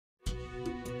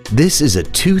This is a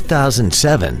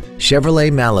 2007 Chevrolet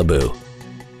Malibu.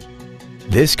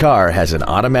 This car has an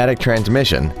automatic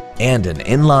transmission and an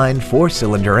inline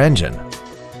 4-cylinder engine.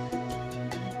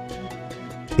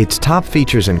 Its top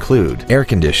features include air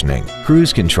conditioning,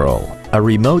 cruise control, a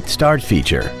remote start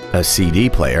feature, a CD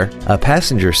player, a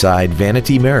passenger side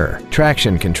vanity mirror,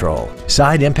 traction control,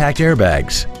 side impact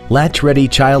airbags, latch-ready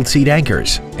child seat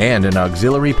anchors, and an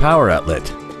auxiliary power outlet.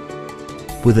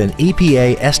 With an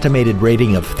EPA estimated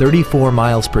rating of 34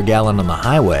 miles per gallon on the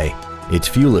highway, its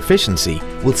fuel efficiency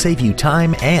will save you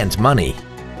time and money.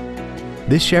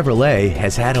 This Chevrolet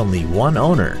has had only one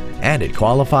owner, and it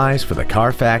qualifies for the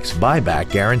Carfax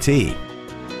buyback guarantee.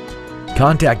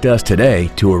 Contact us today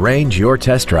to arrange your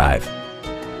test drive.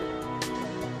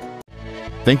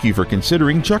 Thank you for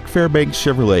considering Chuck Fairbanks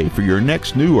Chevrolet for your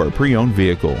next new or pre-owned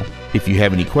vehicle. If you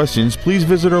have any questions, please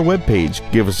visit our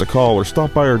webpage, give us a call, or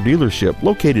stop by our dealership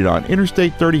located on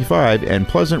Interstate 35 and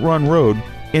Pleasant Run Road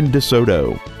in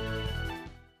DeSoto.